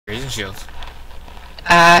shield.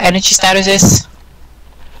 Energy status is?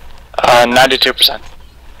 92%.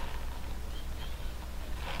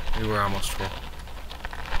 We were almost full.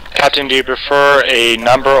 Captain, do you prefer a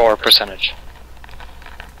number or percentage?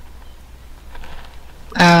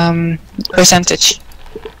 Percentage.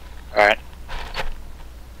 Alright.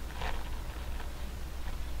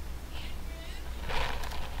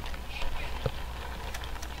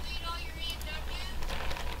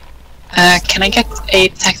 Can I get a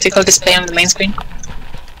tactical display on the main screen?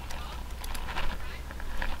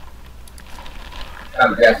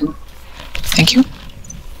 Thank you.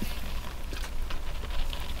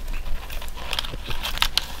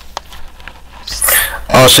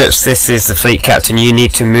 All ships, this is the fleet captain. You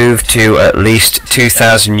need to move to at least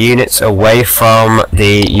 2,000 units away from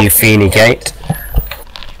the Euphini gate.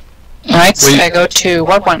 Alright, so I go to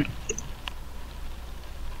Warp 1.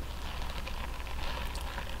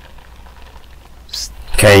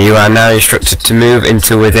 Okay, you are now instructed to move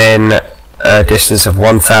into within a distance of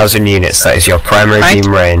 1,000 units. That is your primary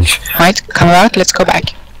beam range. Right, come out, let's go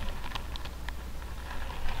back.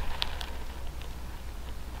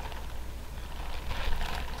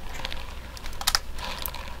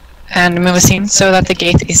 And move us in so that the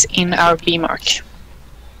gate is in our beam arc.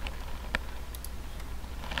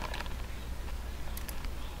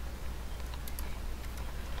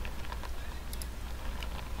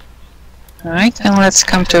 Alright, and let's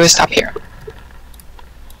come to a stop here.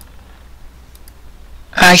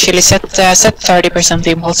 Actually, set 30%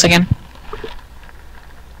 impulse again.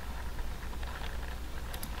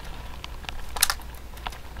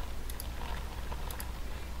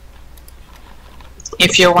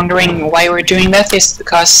 If you're wondering why we're doing that, is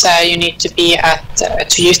because you need to be at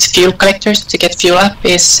to use the fuel collectors to get fuel up.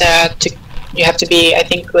 You have to be, I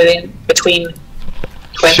think, between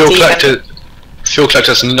 20. Fuel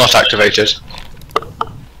collector's not activated.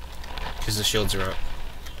 Because the shields are up.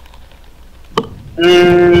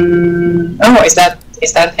 Oh, is that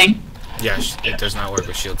a thing? Yeah, it does not work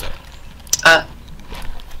with shields up.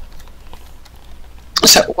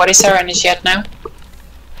 So what is our energy at now?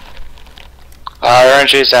 Our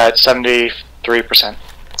energy is at 73%.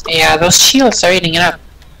 Yeah, those shields are eating it up.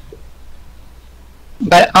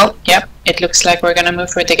 But oh, yep, it looks like we're gonna move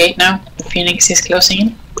for the gate now. The Phoenix is closing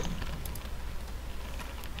in.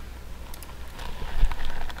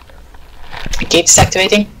 The gate's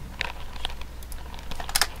activating.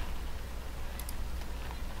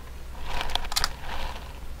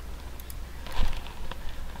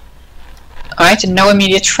 Alright, no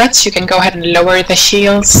immediate threats. You can go ahead and lower the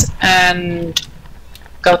shields and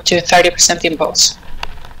go to 30% impulse.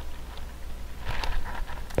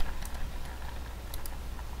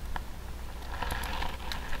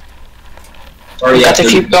 We've got a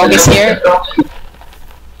few bogies here.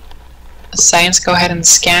 Science, go ahead and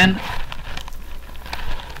scan.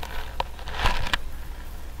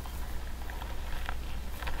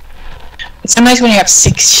 It's so nice when you have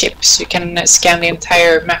 6 ships, you can scan the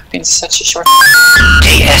entire map in such a short time.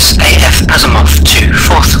 DSAF Asimov to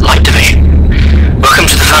 4th Light Division. Welcome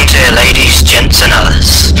to the frontier, ladies, gents and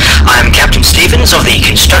others. I am Captain Stevens of the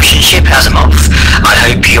construction ship Asimov. I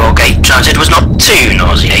hope your gate transit was not too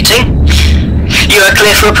nauseating. You are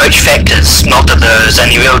clear for approach vectors, not that there's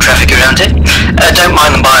any real traffic around it. Don't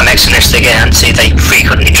mind the biomechanists again, see they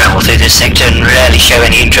frequently travel through this sector and rarely show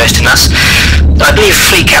any interest in us. I believe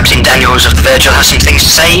Fleet Captain Daniels of the Virgil has some things to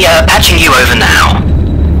say, patching you over now.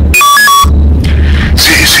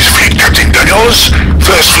 This is Fleet Captain Daniels,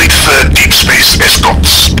 First Fleet 3rd Deep Space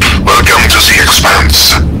Escorts. Welcome to the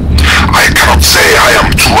Expanse. I cannot say I am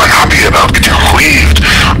too unhappy about getting relieved.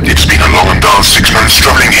 It's been a long and dull 6 months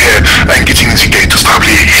traveling here and getting the gate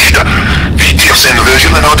established. The TSN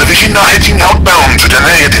version and our division are heading outbound to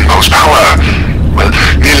deny Edinburgh's power. Well,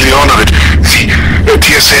 nearly all of it. The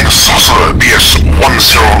TSN Saucer BS-109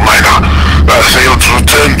 failed to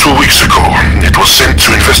return 2 weeks ago. It was sent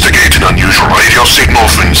to investigate an unusual radio signal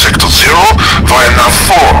from Sector 0 via Nav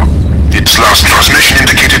 4. Its last transmission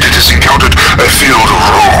indicated it has encountered a field of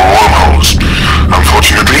rogue wormholes.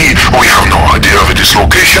 Unfortunately, we have no idea of its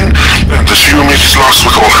location and assume it is lost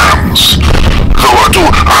with all hands. Though I do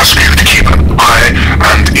ask you to keep an eye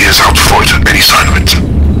and ears out for it, any sign of it.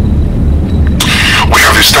 We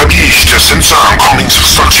have established a sensor and comms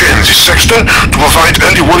infrastructure in this sector to provide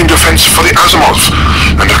early warning defense for the Asimov,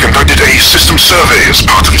 and have conducted a system survey as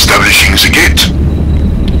part of establishing the gate.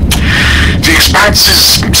 The Expanse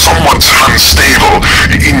is somewhat unstable.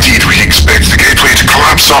 Indeed, we expect the gateway to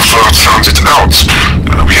collapse after our transit out.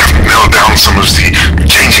 We have nailed down some of the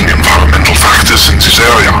changing environmental factors in this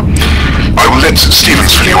area. I will let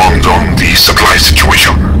Stevens fill you on the supply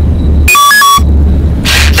situation.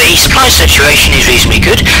 The supply situation is reasonably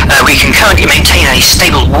good. We can currently maintain a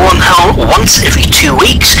stable warm hull once every 2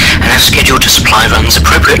 weeks and have scheduled supply runs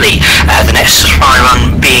appropriately. The next supply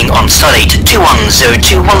run being on Stardate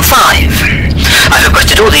 210215. I've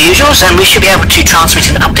requested all the usuals and we should be able to transmit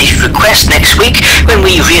an updated request next week when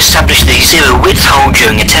we re-establish the zero width hull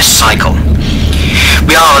during a test cycle.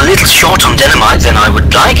 We are a little short on dynamite than I would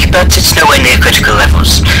like, but it's nowhere near critical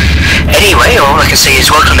levels. Anyway, all I can say is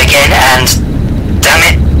welcome again, and damn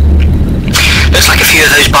it, looks like a few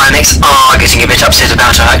of those biomechs are getting a bit upset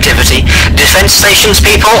about our activity. Defense stations,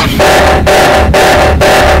 people?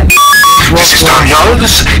 This is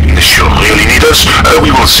Daniels. Unless you really need us,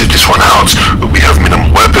 we will sit this one out. We have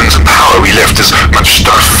minimum weapons and power. We left as much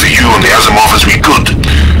stuff for you and the Asimov as we could.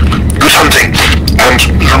 Good hunting. And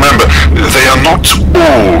remember, they are not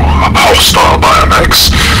all hostile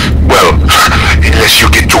biomechs. Well, unless you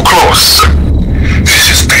get too close. This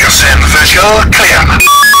is PSN Visual Clear.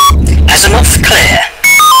 Asimov clear.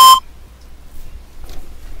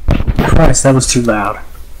 Christ, that was too loud.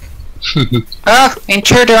 Oh,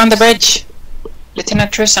 intruder on the bridge.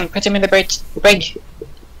 Lieutenant Truson, put him in the brig.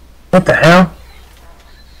 What the hell?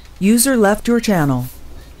 User left your channel.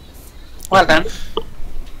 Well done.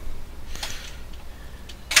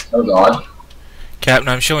 Oh god. Captain,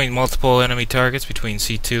 I'm showing multiple enemy targets between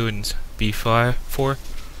C2 and B4.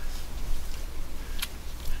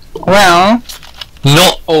 Well,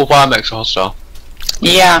 Not all biomechs are hostile.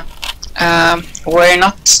 yeah. We're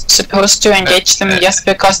not supposed to engage them just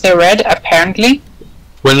because they're red, apparently.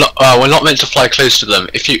 We're not meant to fly close to them.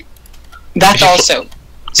 If you Also.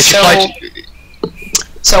 if you fly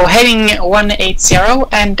So heading 180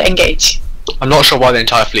 and engage. I'm not sure why the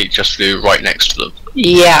entire fleet just flew right next to them.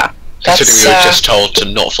 Yeah. Considering That's, we were just told to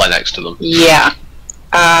not fly next to them. yeah.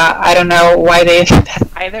 I don't know why they did that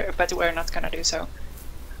either, but we're not gonna do so.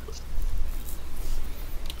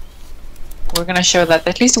 We're gonna show that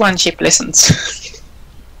at least one ship listens.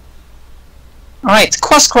 Alright,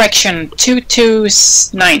 course correction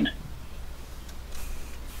 229.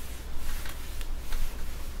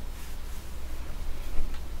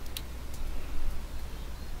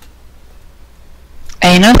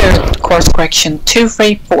 Another course correction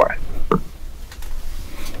 234.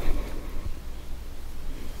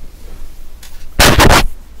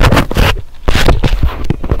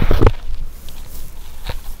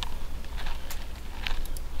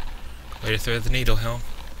 Way to thread the needle, Helm.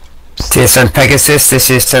 TSM Pegasus, this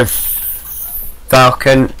is to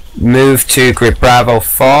Falcon. Move to grid Bravo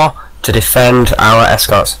 4 to defend our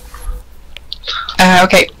escorts.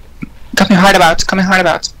 Okay. Coming hard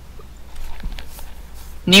about.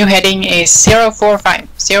 New heading is 045.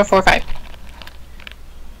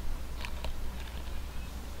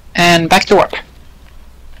 And back to warp.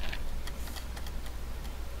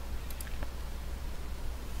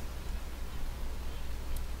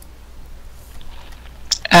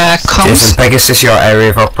 Comms. TSM Pegasus, your area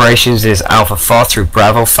of operations is Alpha 4 through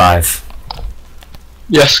Bravo 5.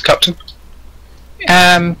 Yes, Captain.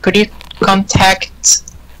 Could you contact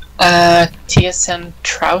TSN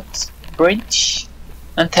Trout Bridge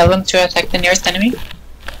and tell them to attack the nearest enemy?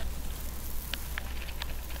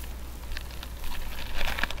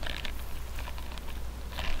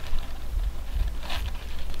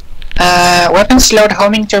 Weapons load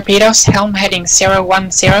homing torpedoes, helm heading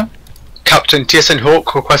 010. Captain, TSN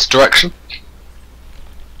Hawk requests direction.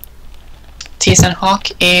 TSN Hawk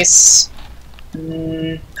is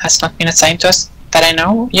has not been assigned to us that I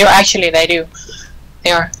know. They do.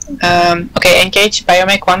 They are. Okay, engage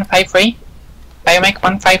Biomech 153. Biomech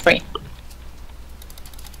 153.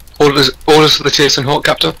 Orders for the TSN Hawk,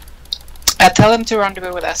 Captain. Tell them to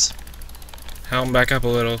rendezvous with us. Helm, back up a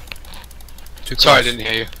little. Too close. Sorry, I didn't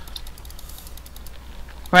hear you.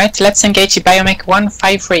 Right, let's engage Biomech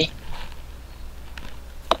 153.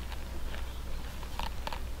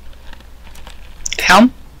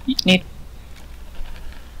 Helm,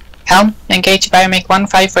 Helm, engage Biomech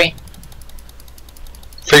 153.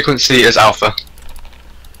 Frequency is Alpha.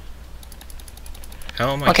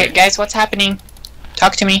 Helm, Okay, guys, what's happening?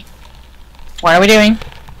 Talk to me. What are we doing?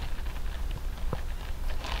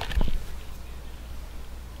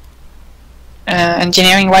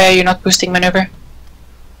 Engineering, why are you not boosting maneuver?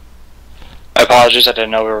 My apologies, I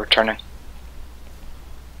didn't know we were returning.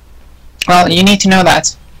 Well, you need to know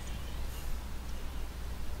that.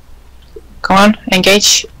 Come on,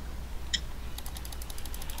 engage.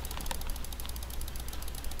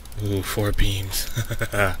 Ooh, 4 beams.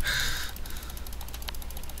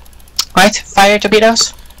 Right, fire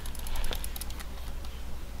torpedoes.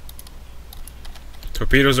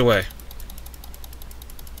 Torpedoes away.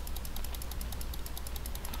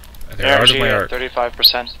 I They're out of Energy my at arc.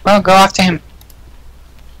 35%. Well, go after him.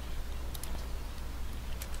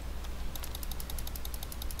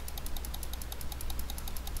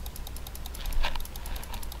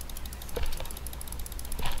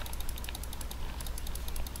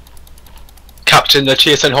 Captain, the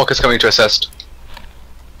TSN Hawk is coming to assist.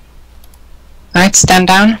 Alright, stand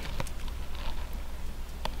down.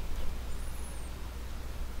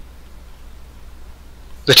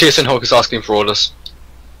 The TSN Hawk is asking for orders.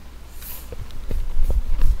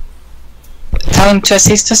 Tell him to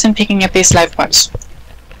assist us in picking up these life pods.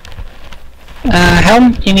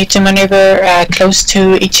 Helm, you need to maneuver close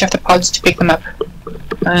to each of the pods to pick them up.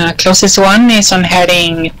 Closest one is on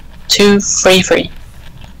heading 233.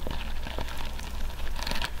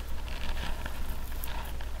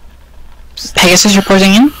 Pegasus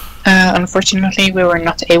reporting in. Unfortunately, we were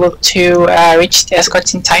not able to reach the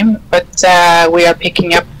escorts in time, but we are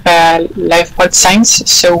picking up life pod signs,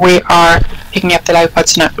 so we are picking up the life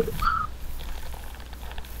pods now.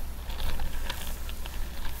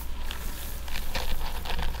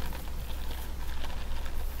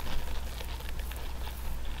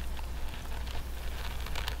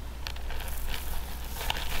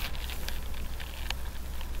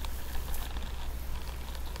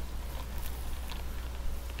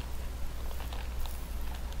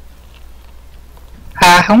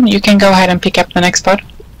 Helm, you can go ahead and pick up the next pod.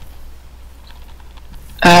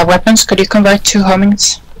 Weapons, could you convert 2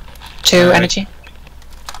 homings to energy?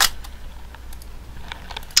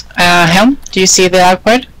 Helm, do you see the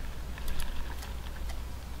output?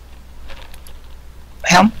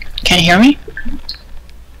 Helm, can you hear me?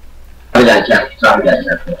 Alright,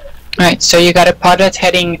 so you got a pod that's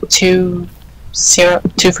heading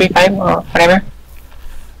 235 or whatever.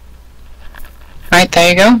 Alright, there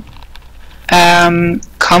you go.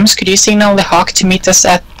 Comms, could you signal the Hawk to meet us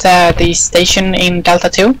at the station in Delta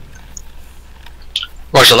 2?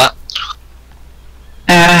 Roger that.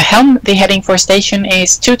 Helm, the heading for station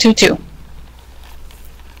is 222.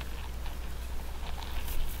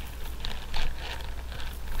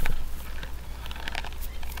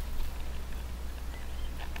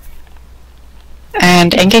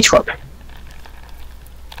 And engage warp.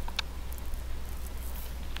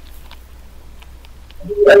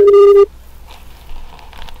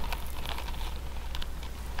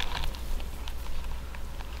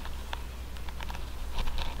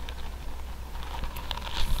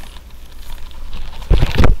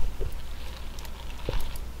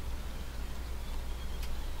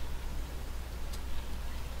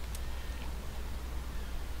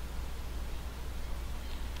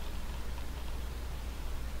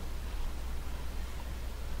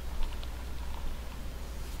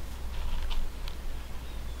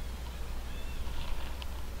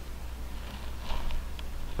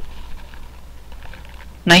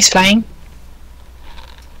 Nice flying.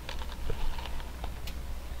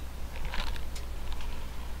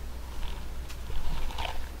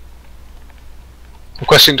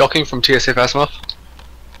 Requesting docking from TSF Azimuth.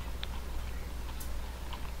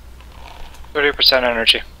 30%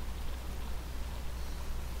 energy.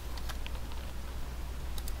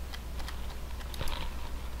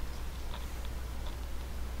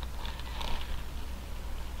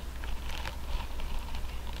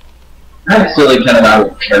 I have a silly kind of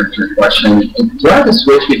out of character question. Do I have to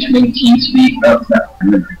switch between TeamSpeak? Oh, it's not.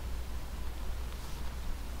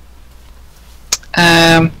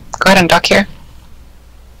 Go ahead and dock here.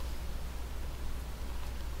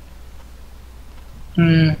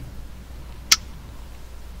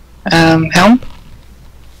 Helm?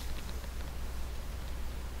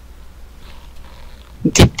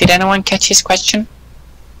 Did anyone catch his question?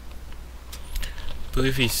 I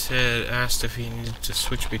believe he asked if he needed to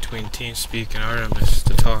switch between TeamSpeak and Artemis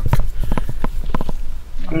to talk.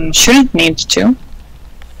 Shouldn't need to.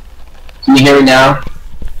 Can you hear me now?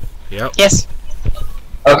 Yep. Yes.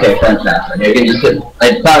 Okay, fantastic. I can just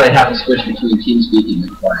I thought I'd have to switch between TeamSpeak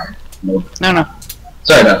and client. No.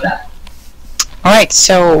 Sorry about that. Alright,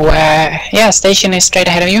 so, yeah, station is straight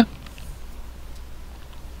ahead of you.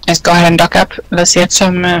 Let's go ahead and dock up. Let's get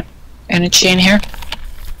some energy in here.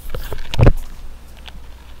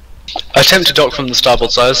 Attempt to dock from the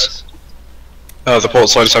starboard side. The port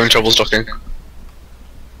side is having troubles docking.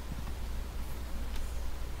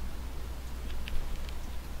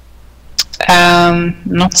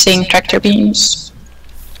 Not seeing tractor beams.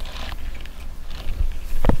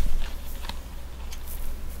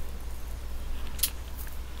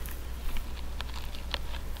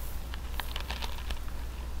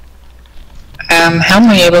 Helm,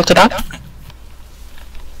 are you able to dock?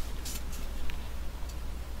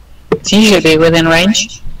 It's usually within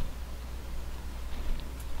range.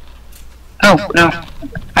 No.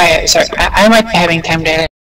 Sorry, I might be having time delay.